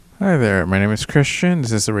Hi there, my name is Christian.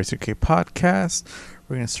 This is the Racer K podcast.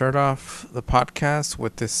 We're going to start off the podcast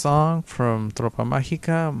with this song from Tropa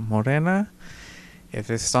Mágica, Morena. If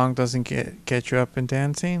this song doesn't get you up and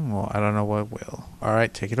dancing, well, I don't know what will. All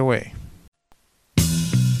right, take it away.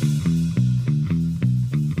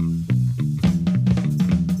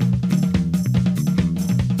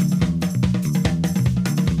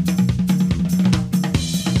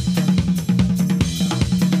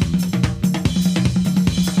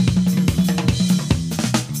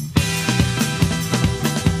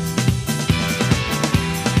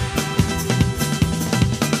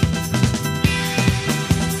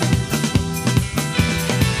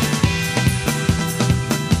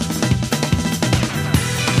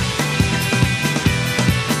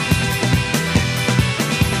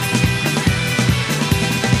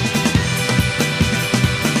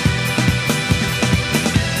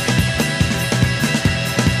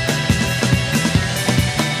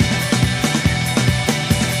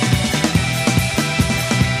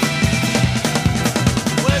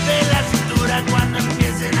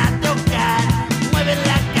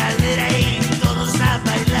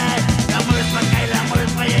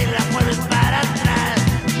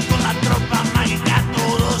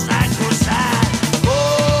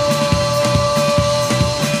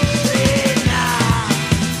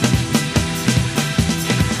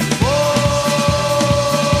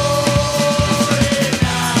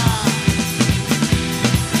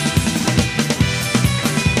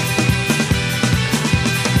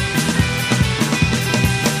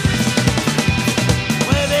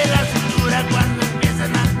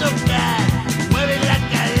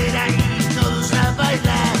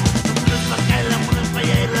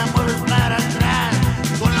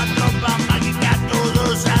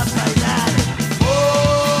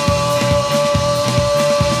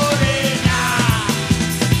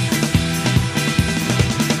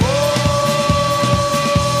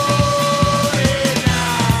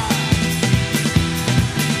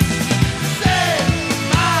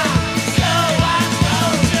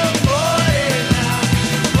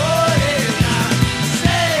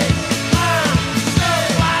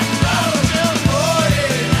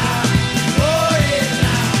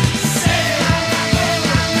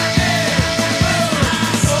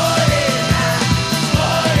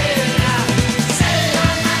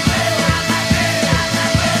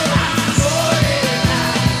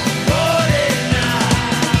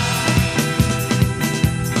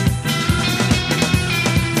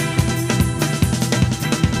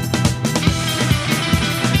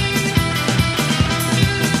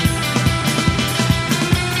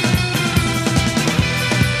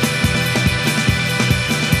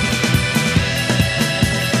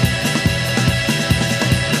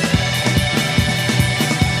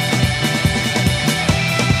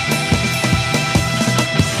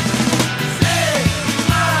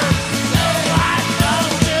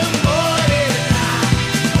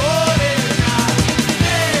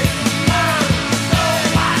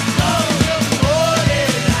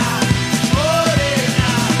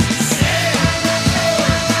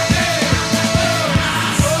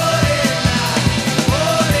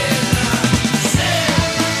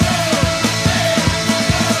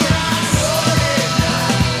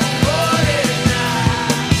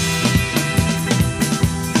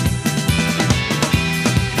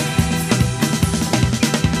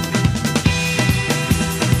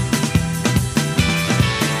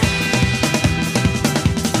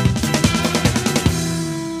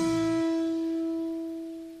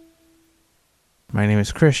 My name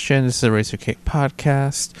is Christian. This is the Racer Cake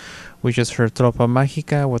podcast. We just heard Tropa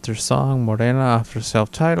Mágica with their song Morena off their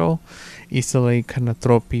self-title. East LA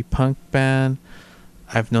Canatropi punk band.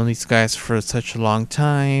 I've known these guys for such a long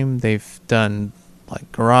time. They've done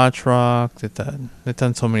like garage rock. They've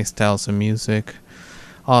done so many styles of music.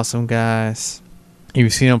 Awesome guys. If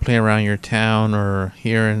you've seen them play around your town or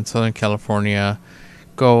here in Southern California,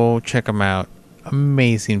 go check them out.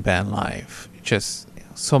 Amazing band live. Just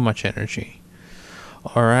so much energy.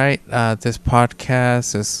 Alright, this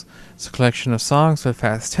podcast is a collection of songs with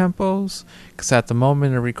fast tempos, because at the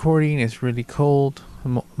moment of recording it's really cold,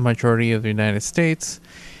 majority of the United States.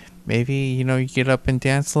 Maybe, you get up and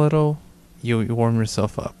dance a little, you warm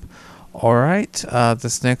yourself up. Alright,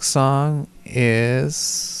 this next song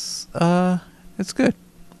is, it's good.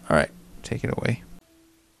 Alright, take it away.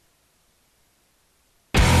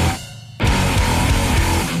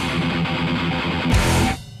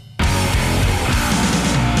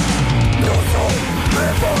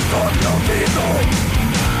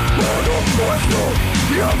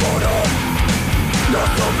 Y ahora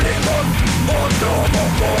nos obligan otro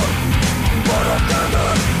mejor para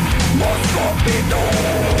tener más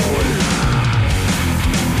control.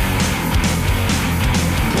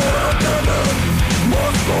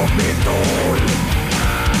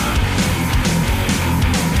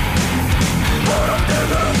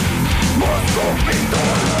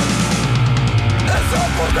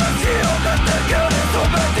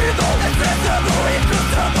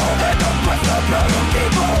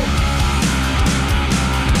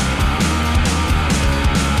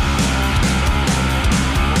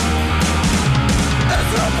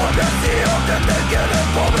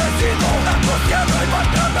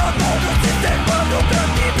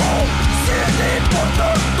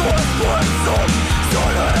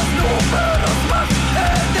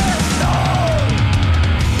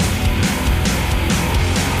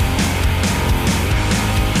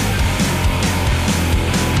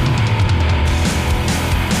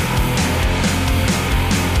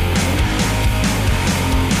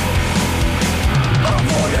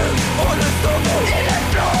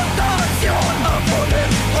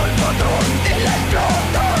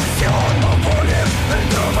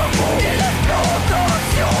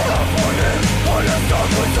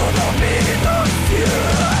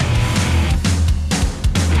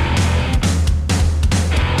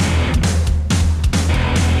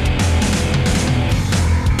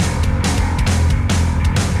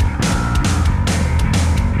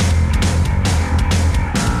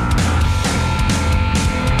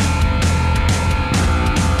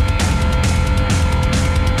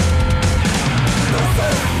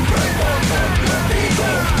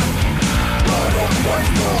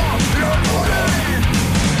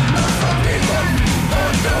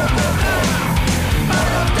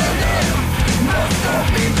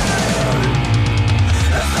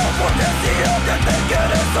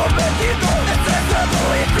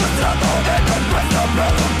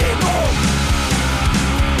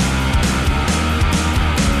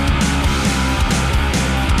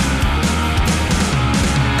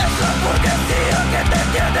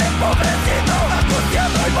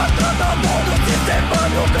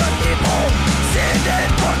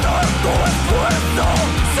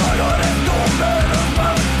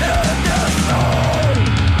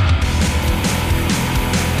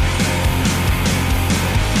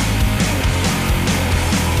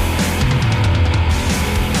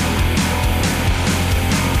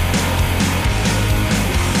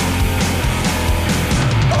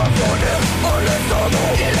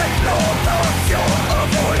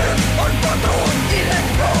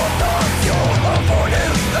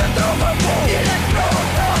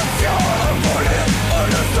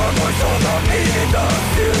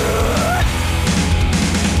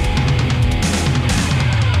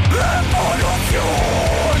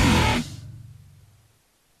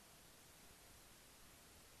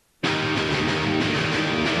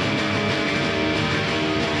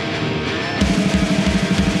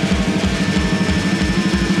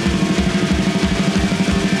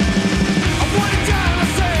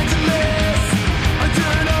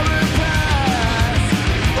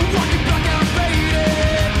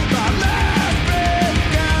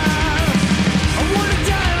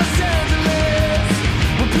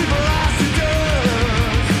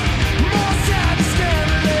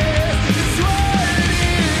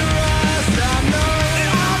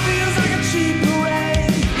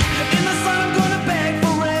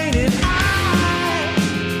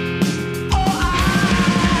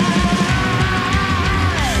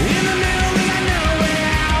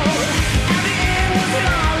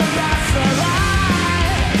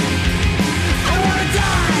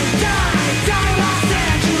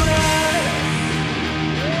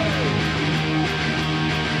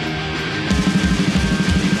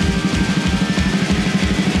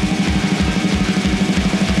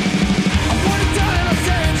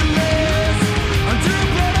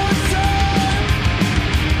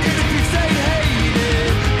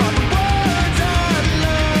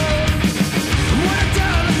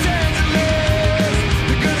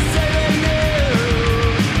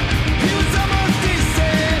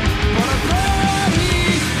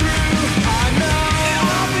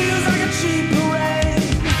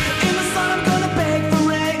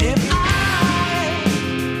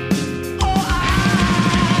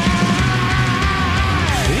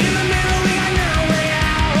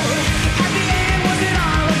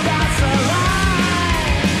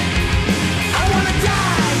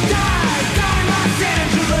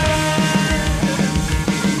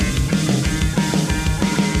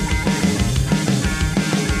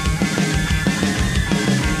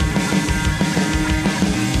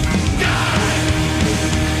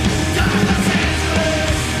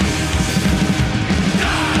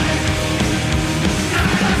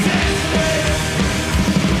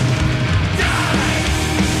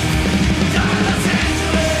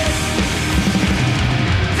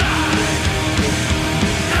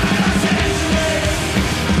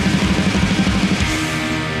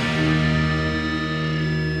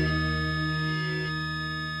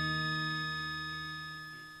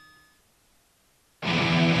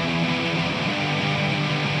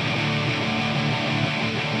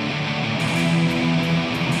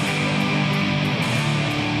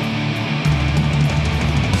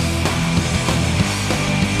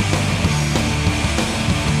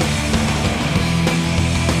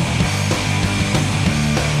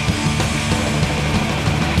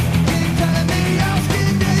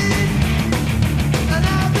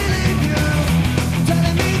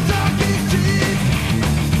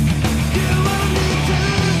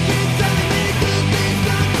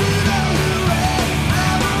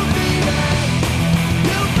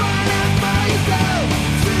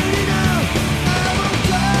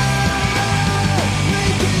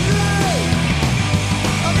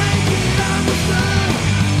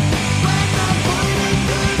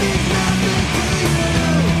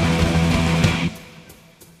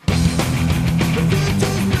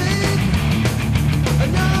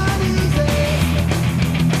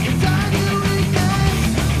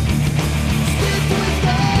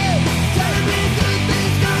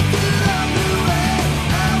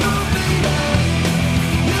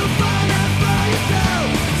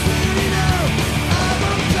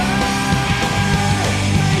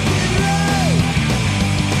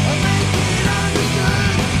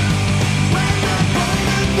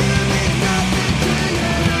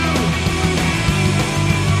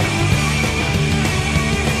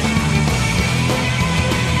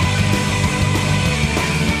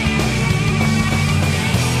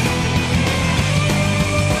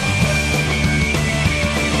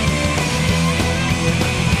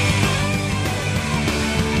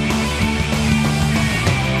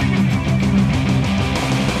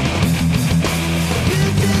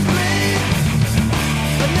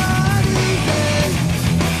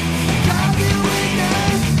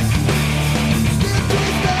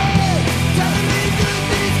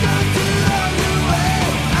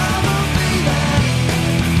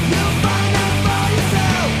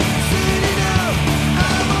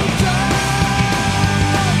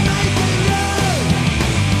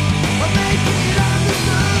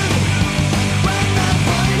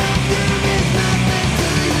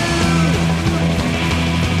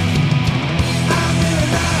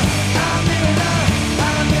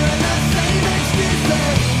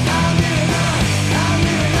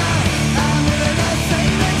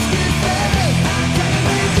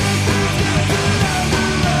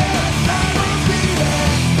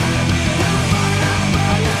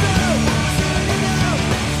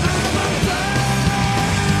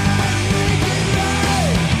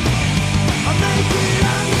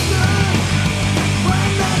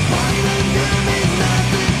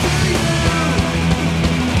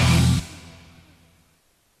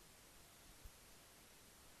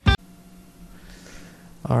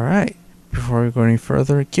 All right. Before we go any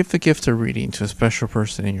further, give the gift of reading to a special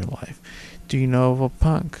person in your life. Do you know of a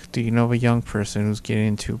punk? Do you know of a young person who's getting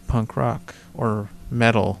into punk rock or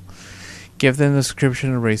metal? Give them the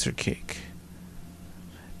subscription to Razor Cake.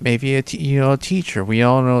 Maybe a teacher. We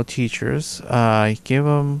all know teachers. Give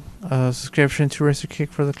them a subscription to Razor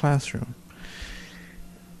Cake for the classroom.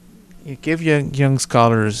 You give young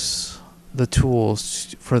scholars the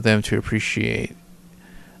tools for them to appreciate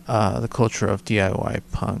the culture of DIY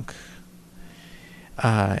punk.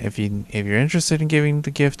 If you're interested in giving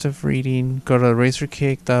the gift of reading, go to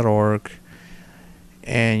razorcake.org,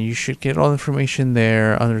 and you should get all the information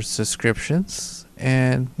there under subscriptions.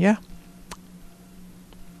 And yeah.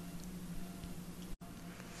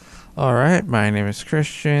 All right, my name is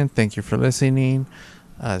Christian. Thank you for listening.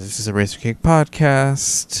 This is a Razor Cake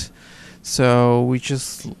podcast. So we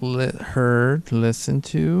just listened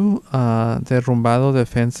to Derrumbado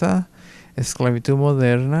Defensa, Esclavitud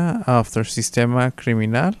Moderna after Sistema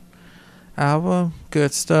Criminal album.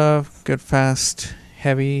 Good stuff, good fast,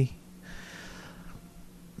 heavy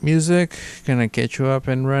music, gonna get you up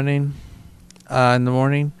and running in the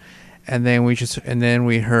morning. And then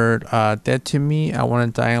we heard Dead to Me, I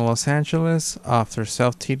Wanna Die in Los Angeles off their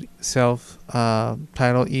self-titled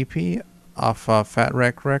EP off Fat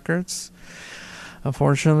Wreck Records.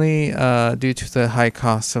 Unfortunately, due to the high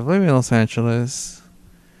cost of living in Los Angeles,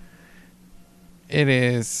 it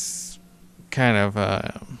is kind of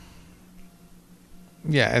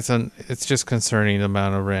it's just concerning the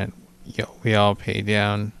amount of rent we all pay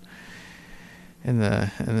down in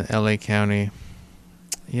the LA County.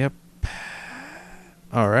 Yep.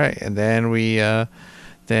 All right, and then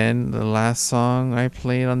then the last song I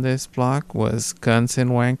played on this block was Guns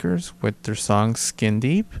and Wankers with their song Skin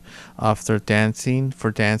Deep off their Dancing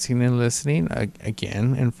and Listening,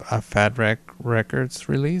 again in a Fat Wreck Records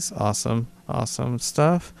release. Awesome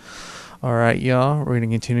stuff. All right, y'all, we're going to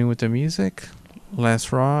continue with the music.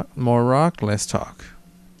 Less rock, more rock, less talk.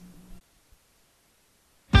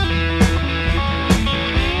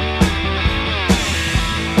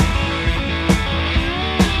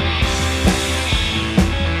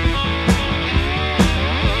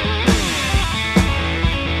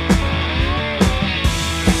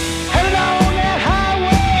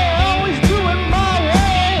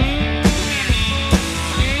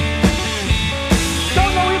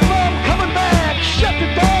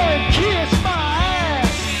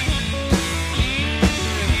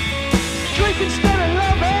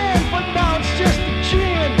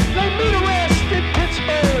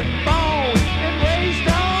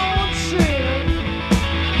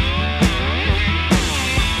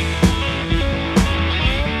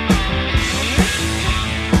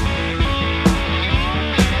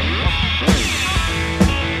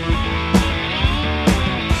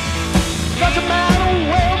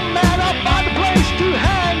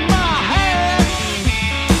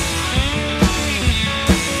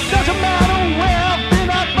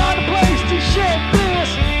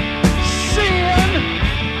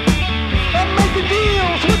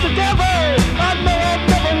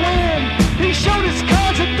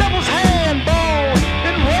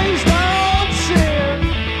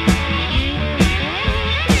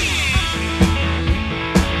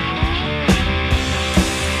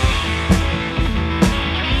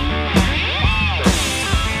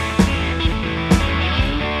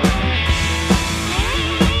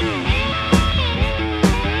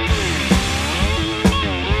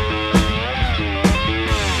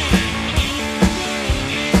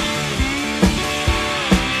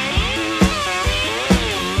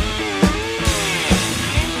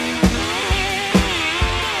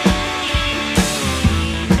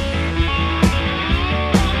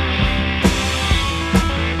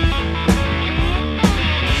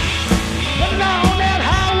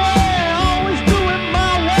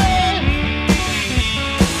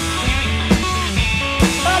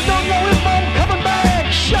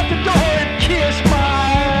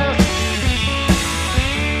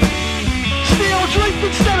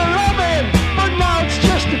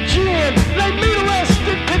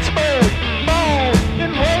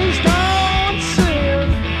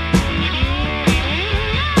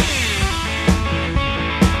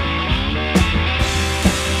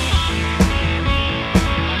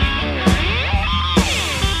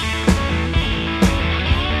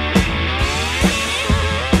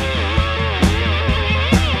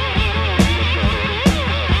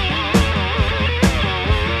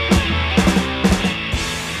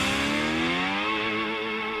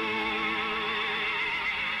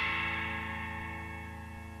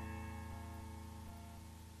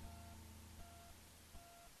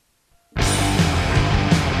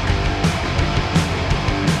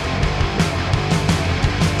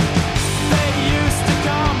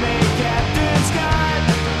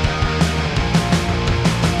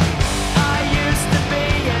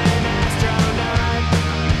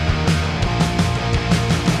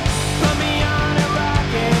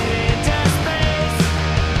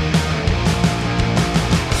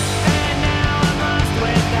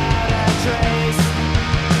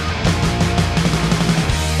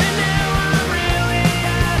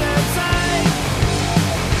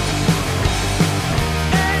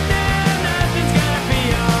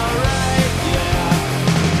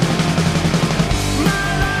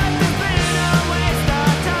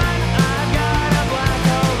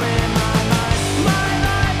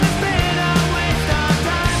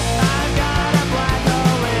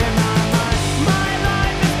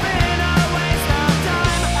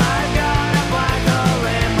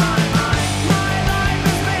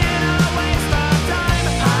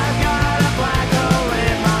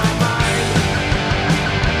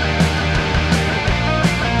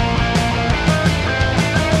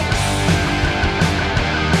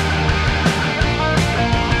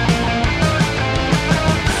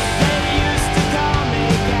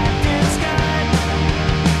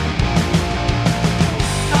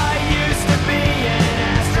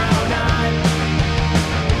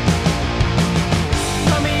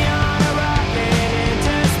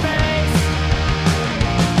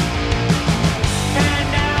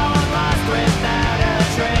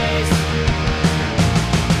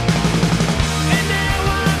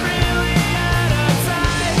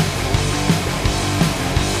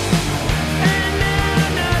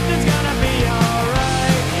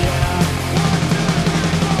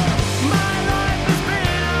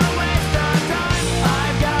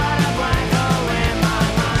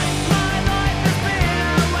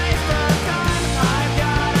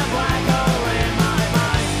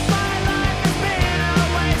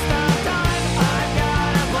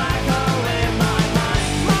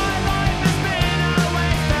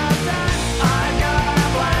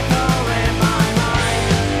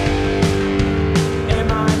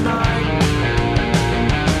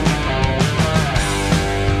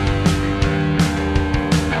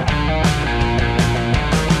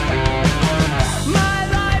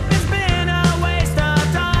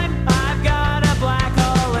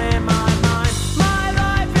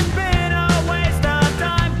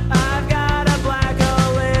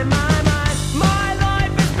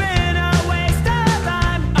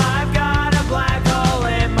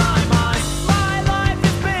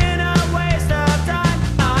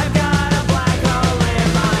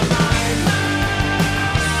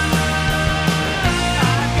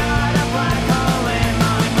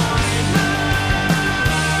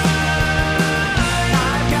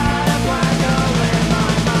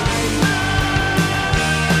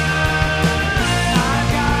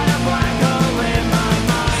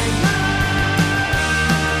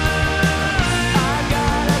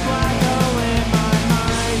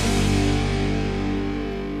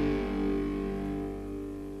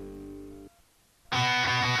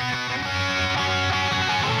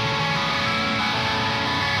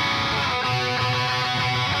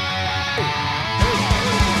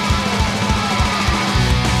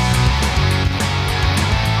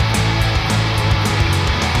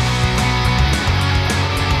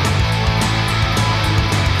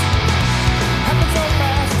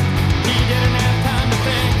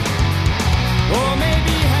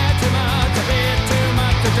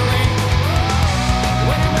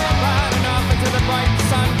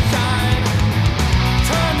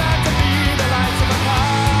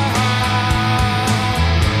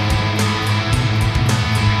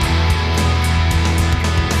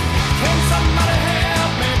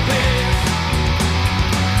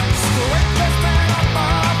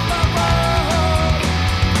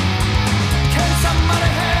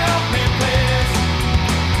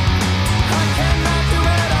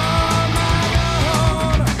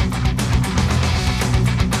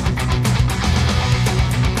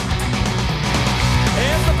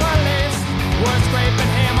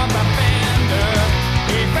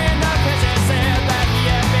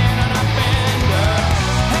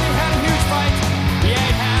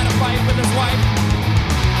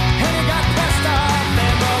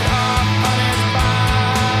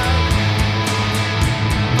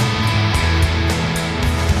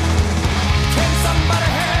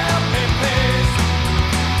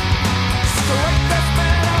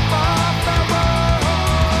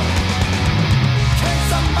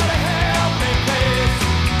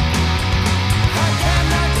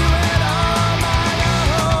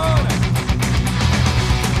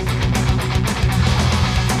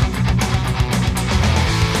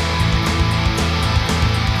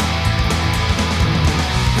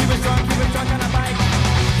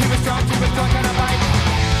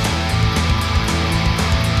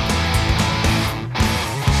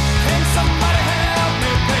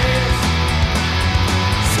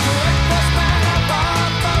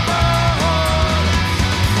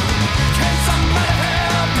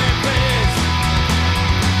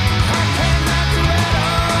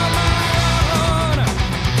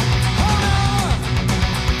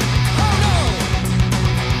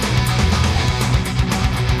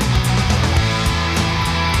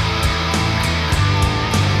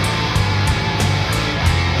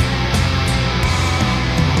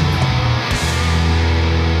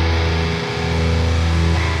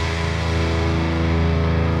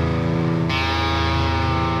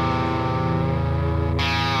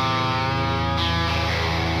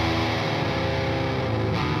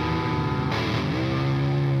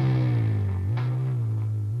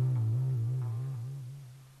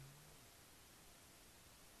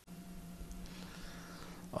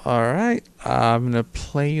 All right, I'm gonna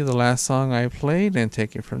play you the last song I played and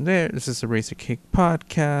take it from there. This is the Razor Cake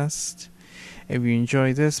podcast. If you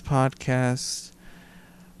enjoy this podcast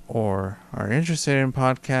or are interested in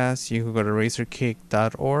podcasts, you can go to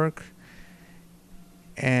razorcake.org,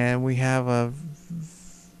 and we have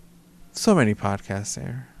so many podcasts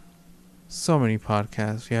there. So many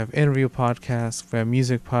podcasts. We have interview podcasts. We have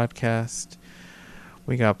music podcasts.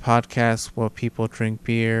 We got podcasts where people drink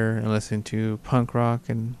beer and listen to punk rock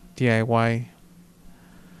and DIY,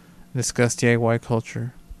 discuss DIY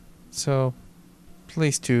culture. So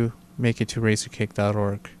please do make it to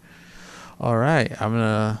razorcake.org. All right, I'm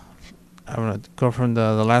gonna go from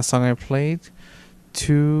the last song I played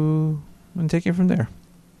and take it from there.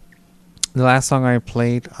 The last song I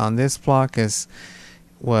played on this block was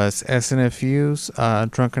SNFU's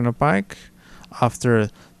 "Drunk on a Bike," after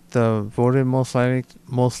the voted most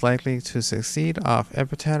likely to succeed off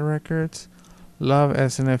Epitaph Records. Love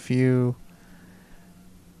SNFU.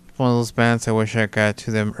 One of those bands I wish I got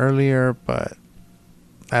to them earlier, but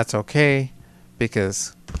that's okay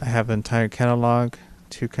because I have the entire catalog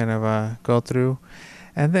to kind of go through.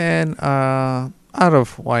 And then out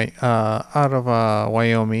of Wyoming,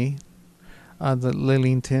 the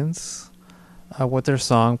Lillingtons, with their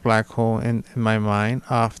song "Black Hole in My Mind"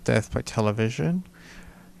 off Death by Television.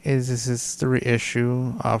 This is the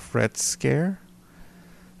reissue of Red Scare.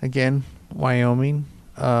 Again, Wyoming,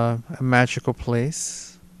 a magical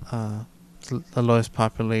place, the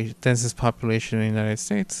densest population in the United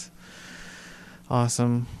States.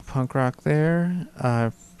 Awesome punk rock there.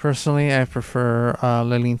 Personally, I prefer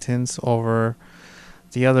Lillingtons over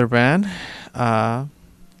the other band.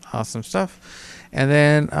 Awesome stuff. And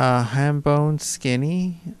then Hambone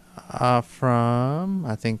Skinny. From,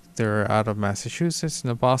 I think they're out of Massachusetts in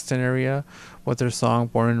the Boston area, with their song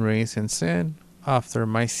 "Born and Raised in Sin" off their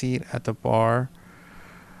 "My Seat at the Bar"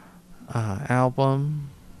 album.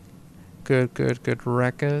 Good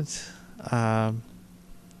record. Again,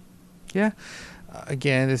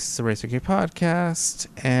 this is the Razor Cake podcast,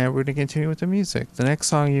 and we're gonna continue with the music. The next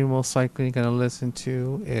song you're most likely gonna listen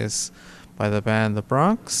to is by the band The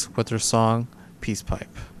Bronx with their song "Peace Pipe."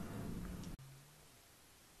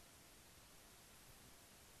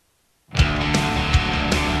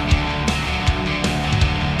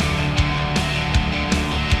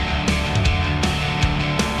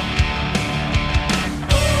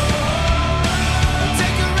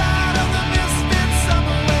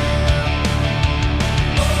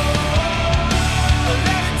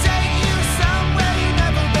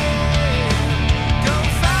 Go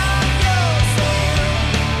find yourself.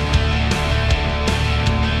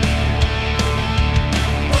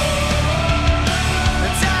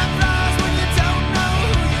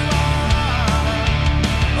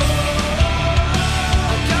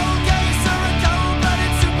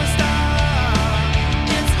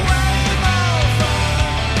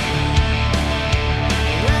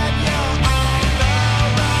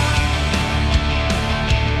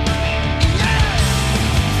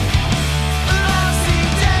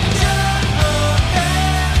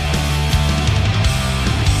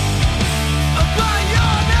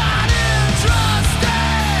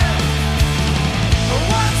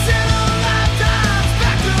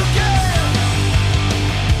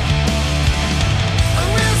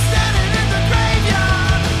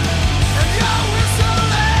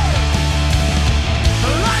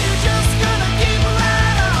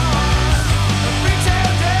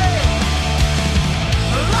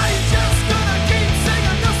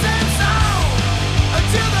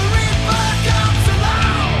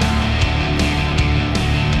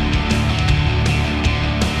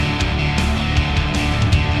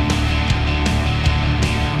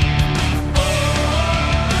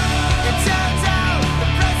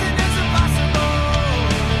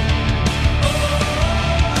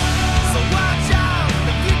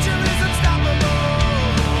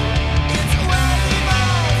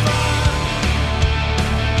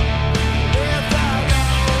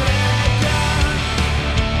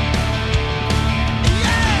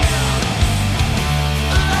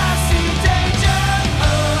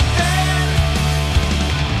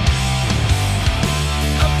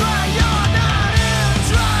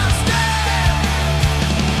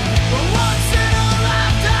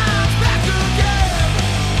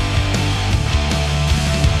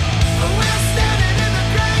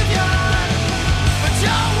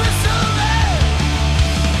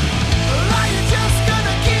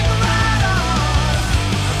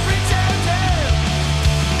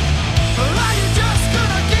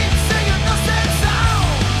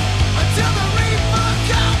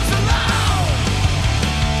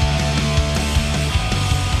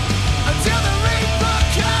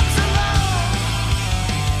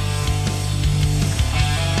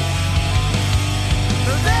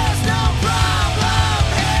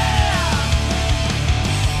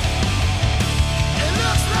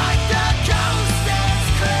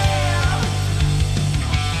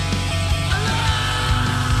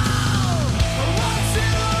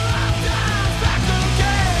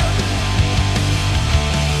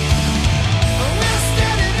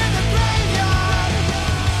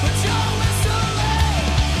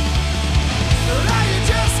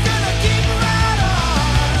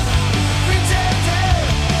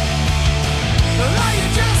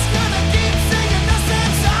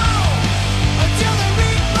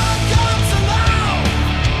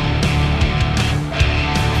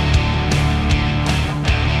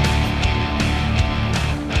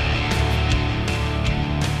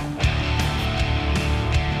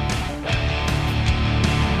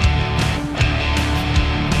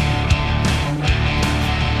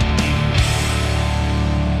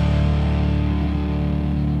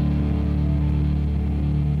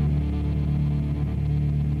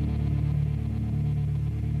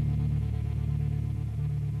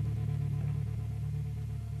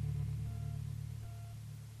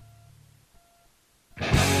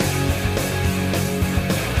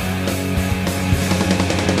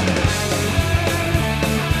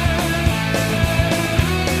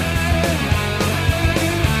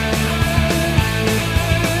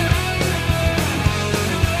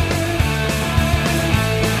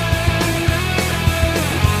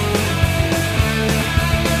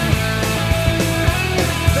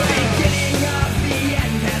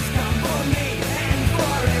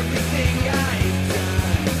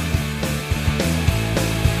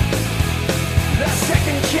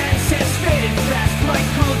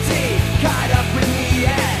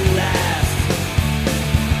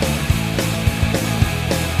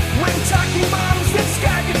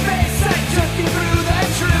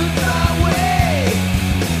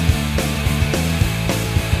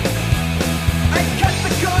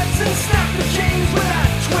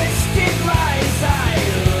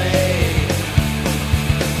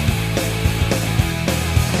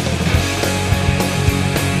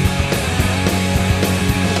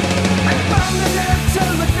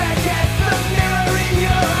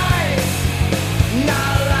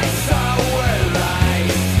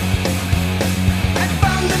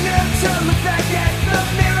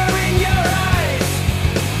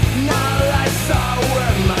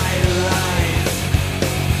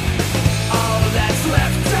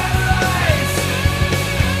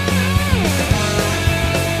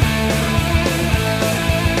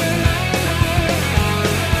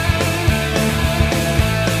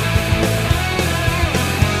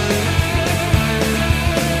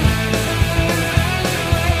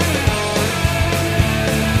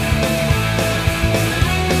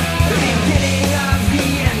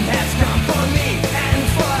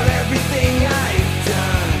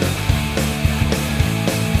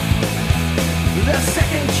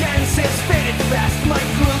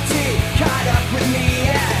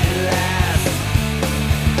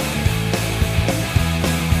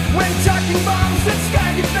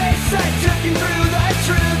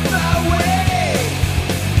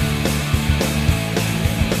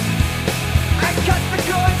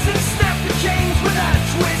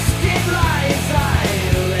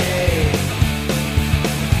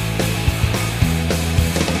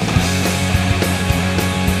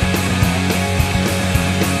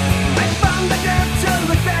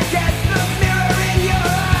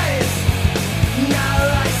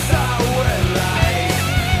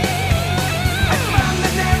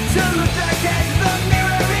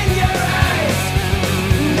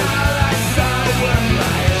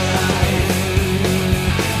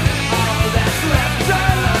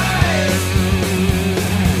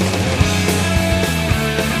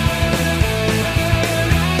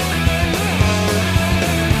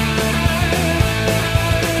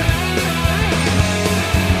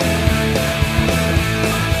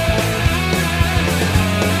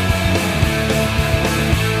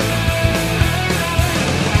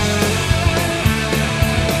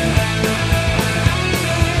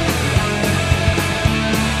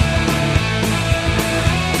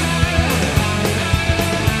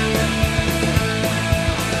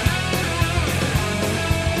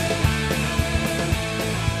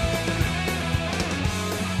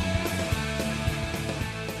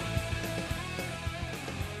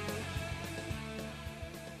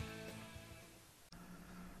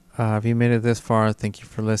 If you made it this far, thank you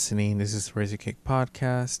for listening. This is Razor Cake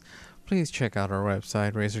Podcast. Please check out our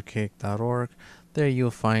website, razorcake.org. There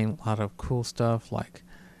you'll find a lot of cool stuff like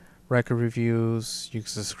record reviews. You can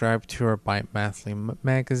subscribe to our bi-monthly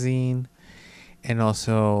magazine. And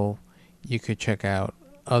also, you could check out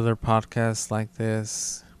other podcasts like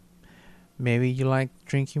this. Maybe you like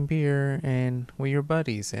drinking beer and with your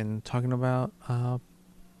buddies and talking about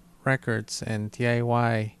records and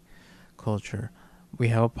DIY culture. We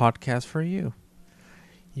have a podcast for you.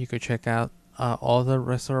 You could check out all the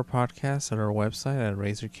rest of our podcasts at our website at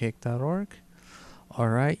razorcake.org. All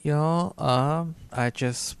right, y'all.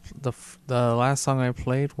 The last song I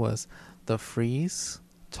played was The Freeze,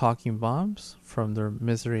 Talking Bombs from their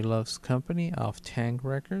Misery Loves Company off Tang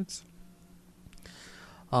Records.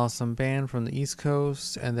 Awesome band from the East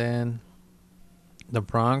Coast. And then the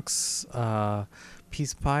Bronx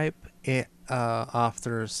Peace Pipe. It's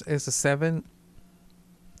a 7.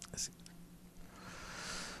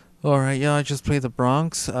 All right, yeah, I just played the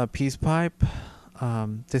Bronx Peace Pipe.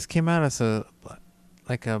 This came out as a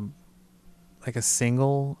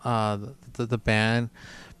single. The band,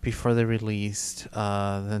 before they released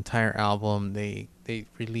the entire album, they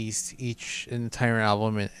released each entire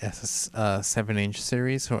album as a 7-inch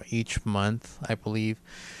series. So each month, I believe,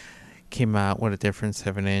 came out with a different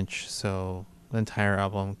 7-inch. So the entire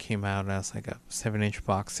album came out as like a 7-inch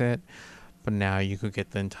box set. But now you could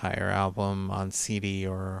get the entire album on CD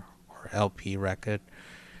or LP record.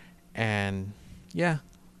 And yeah,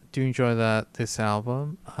 do enjoy this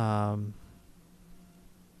album.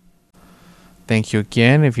 Thank you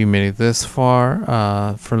again if you made it this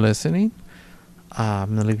far for listening.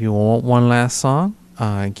 I'm going to leave you one last song.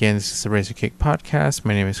 Again, this is the Razor Cake Podcast.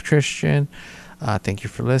 My name is Christian. Thank you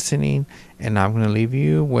for listening. And I'm going to leave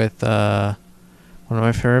you with one of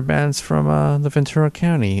my favorite bands from the Ventura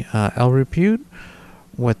County, El Repute,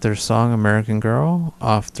 with their song American Girl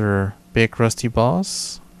off their Big Rusty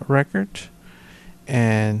Balls record.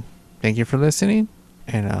 And thank you for listening,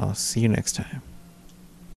 and I'll see you next time.